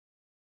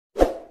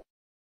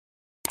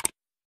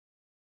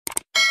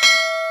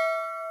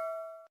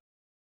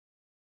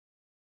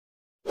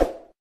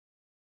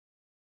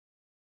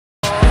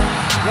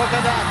Look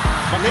at that.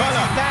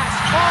 Lazy pass.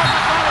 Oh,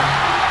 Makala.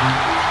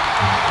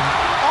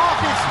 Off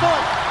his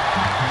foot.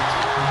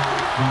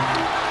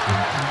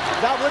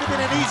 That would have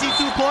been an easy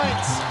 2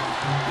 points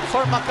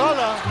for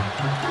Makala.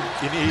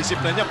 Iniisip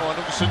na niya kung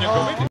anong gusto niya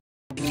gawin.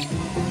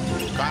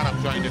 Karam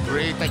trying to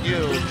create a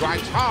new,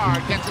 drives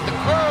hard, gets it the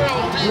curl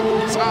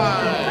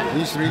inside.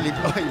 He's really,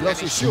 he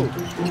lost his shoe.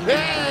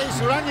 Yeah, he's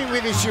running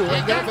with his shoe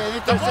and got an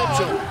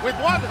interception. With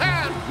one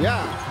hand.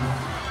 Yeah.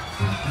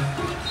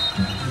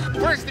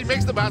 First he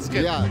makes the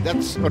basket. Yeah,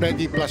 that's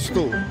already +2.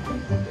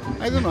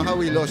 I don't know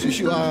how he lost his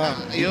shoe.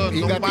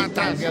 He got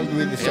entangled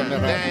with the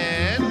samurai.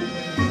 Then,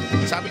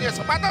 sabi niya,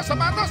 sapatos,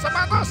 sapatos,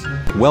 sapatos.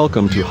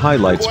 Welcome to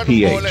Highlights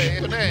PH.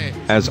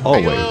 As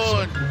always,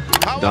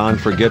 don't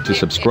forget to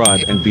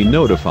subscribe and be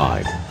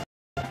notified.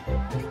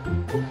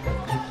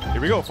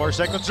 Here we go, 4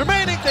 seconds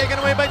remaining, taken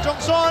away by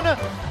Jongson.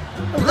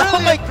 Oh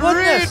my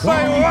goodness! Read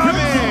by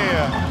Wami.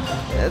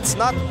 It's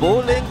not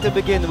bowling to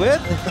begin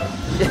with.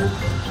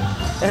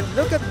 And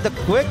look at the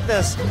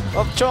quickness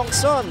of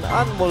Jongson.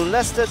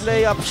 Unmolested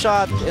layup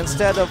shot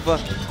instead of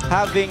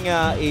having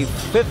a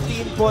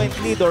 15-point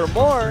lead or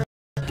more.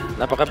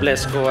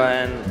 Napaka-bless ko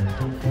and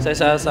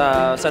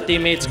sa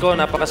teammates ko,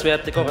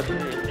 napakaswerte ko.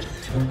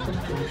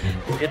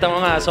 Kita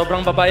mo nga,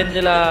 sobrang babait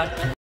nila.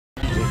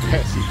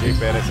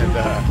 CJ Perez and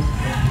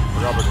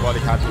Robert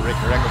Wally had to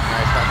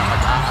recognize na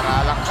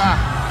mag-aaralan ka.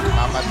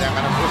 Mamataya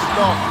ka ng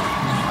gusto.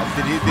 At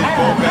dinidin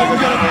po, pero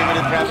get away with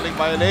a traveling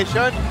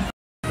violation.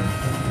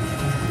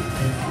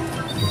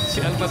 Si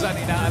Almazan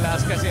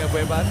inaalas kasi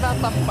Abueva,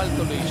 natampal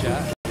tuloy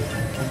siya.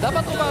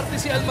 Dapat umarte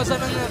si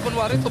Almazan ng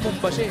kunwari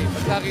tumumba siya eh.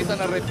 Pagkakita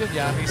na red yun,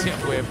 yari si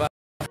Abueva.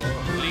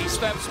 Lee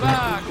steps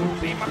back,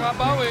 di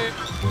makabawi.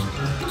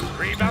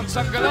 Rebound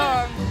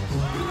Sanggalang.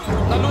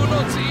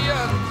 Nalunod si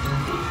Ian.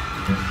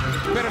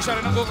 Pero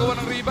siya rin ang kukuha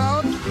ng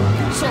rebound.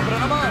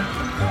 Sobra naman.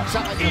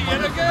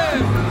 Ian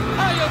again.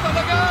 Ayaw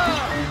talaga.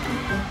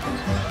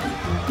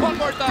 One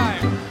more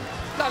time.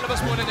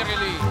 Lalabas muna niya kay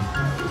Lee.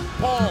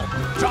 Paul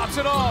drops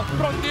it off.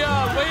 Frontier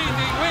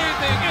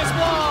waiting, is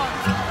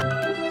blocked.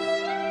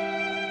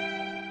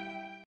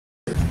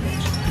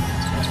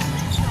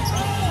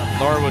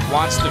 Norwood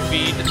wants to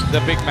feed the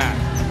big man.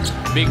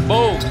 Big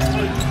Bo.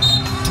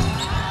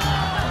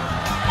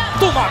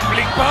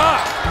 Tumambling pa!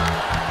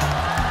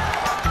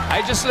 I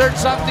just learned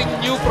something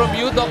new from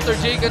you, Dr.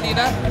 J,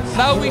 kanina.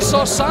 Now we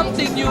saw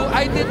something new.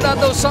 I did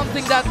not know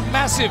something that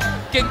massive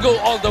can go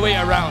all the way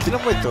around. Tingnan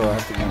mo ito,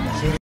 tingnan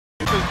mo.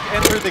 To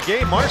enter the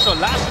game, Marshall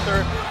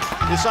Lassiter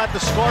is at the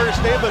scorer's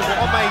table.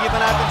 Mukhang makikita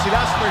natin si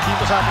Lassiter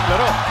dito sa ating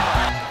laro.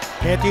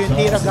 Ito yung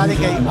tira galing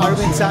kay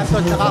Arwin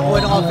Santos,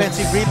 nakakuha ng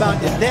offensive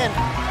rebound. And then,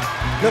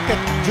 look at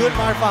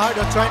Julmar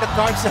Fajardo trying to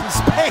carve some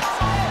space.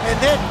 And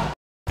then,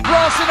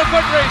 Ross in a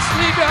foot race,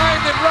 Lee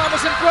behind him,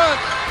 Ramos in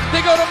front. They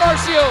go to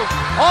Marcio,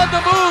 on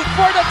the move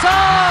for the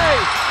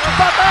tie!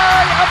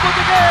 Patay ang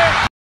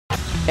Butige!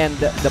 And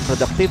the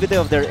productivity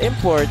of their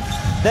import,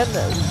 then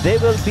they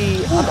will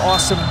be an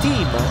awesome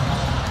team.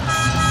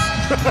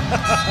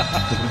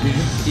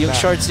 Yung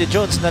shorts ni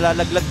Jones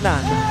nalalaglag na.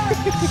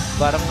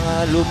 Parang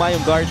luma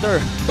yung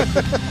garter.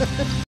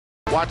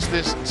 Watch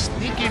this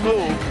sneaky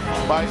move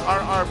by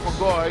R.R.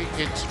 Pugoy.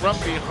 It's from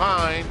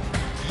behind.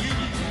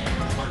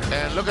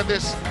 And look at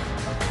this.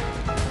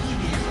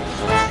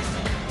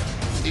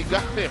 He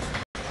got him.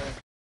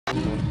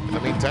 In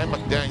the meantime,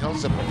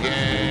 McDaniels up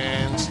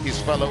against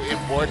his fellow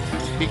import.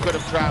 He could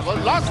have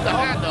traveled, lost the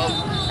handle.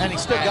 and he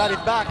still got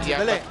it back.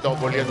 Yeah,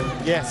 double yun.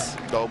 Yes.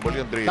 Double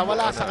yung dribble.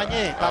 Nawala sa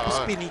kanya eh.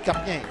 Tapos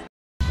pinikap niya eh.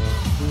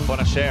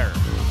 Bonashare.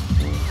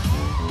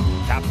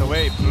 Tapped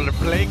away.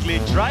 Blakely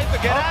tried to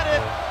get at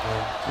it.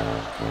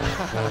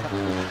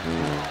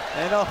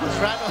 And almost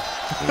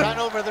ran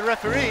over the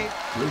referee.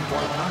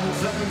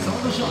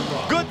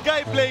 Good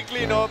guy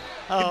Blakely, no?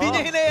 Hindi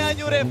niya hinayaan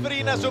yung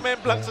referee na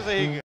sumemplang sa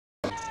sahig.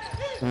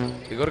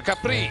 Igor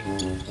Capri.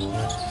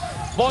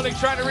 Bowling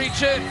trying to reach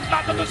in.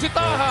 Natato si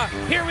Taha.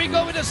 Here we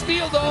go with a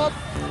steal, dog.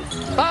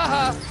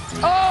 Taha.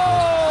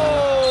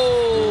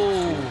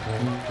 Oh!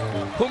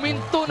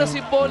 Huminto na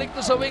si Bowling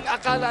to sa wing.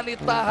 Akala ni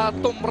Taha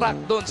tumrak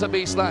doon sa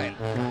baseline.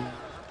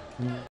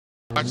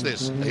 Watch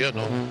this. Ayun,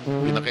 no?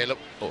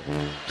 Pinakilap. Oh.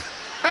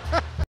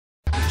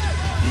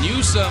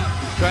 Newsom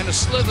trying to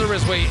slither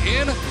his way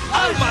in.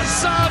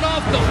 Almazan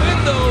off the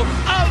window.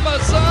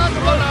 Almazan,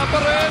 wala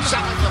pa rin.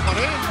 Sa kanya pa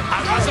rin.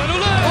 Almazan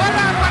ulit.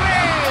 Wala pa rin.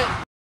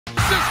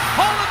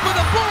 Holland with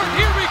a board.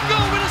 Here we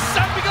go with a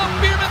sapping up.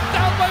 Bierman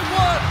down by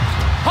one.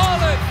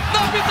 Holland,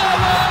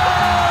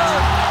 nabitawan!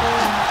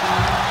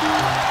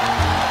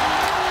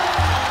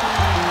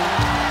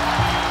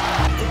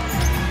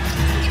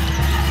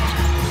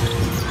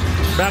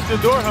 Back to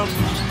Durham.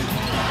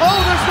 Oh,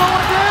 there's no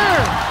one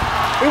there!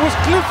 It was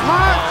Cliff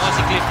Hodge! Oo,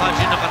 si Cliff Hodge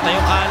yung nakatayo.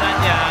 Kala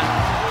niya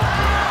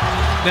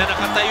na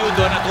nakatayo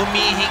doon at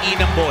humihingi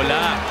ng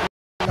bola.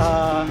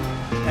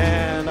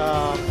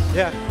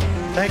 Yeah,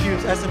 thank you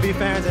S&B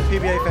fans and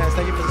PBA fans.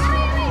 Thank you for this.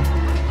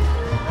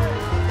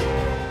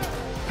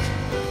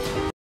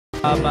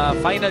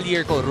 Final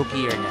year ko,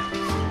 rookie year niya.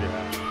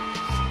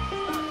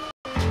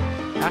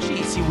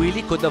 Actually, si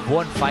Willie could have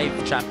won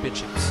 5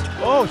 championships.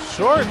 Oh,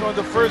 short on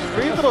the first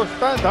free throw.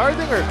 Stan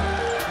Hardinger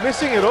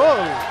missing it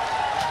all.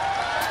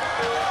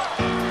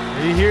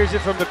 He hears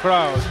it from the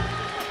crowd.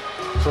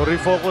 So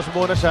refocus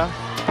muna siya.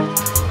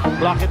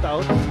 Block it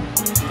out.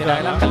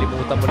 Kailangan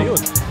kalimutan mo na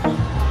yun.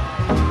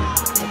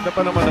 Ganda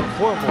pa naman ang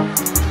form mo.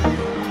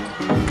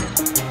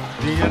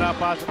 Hindi niya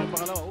napasok ang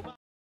pangalawa.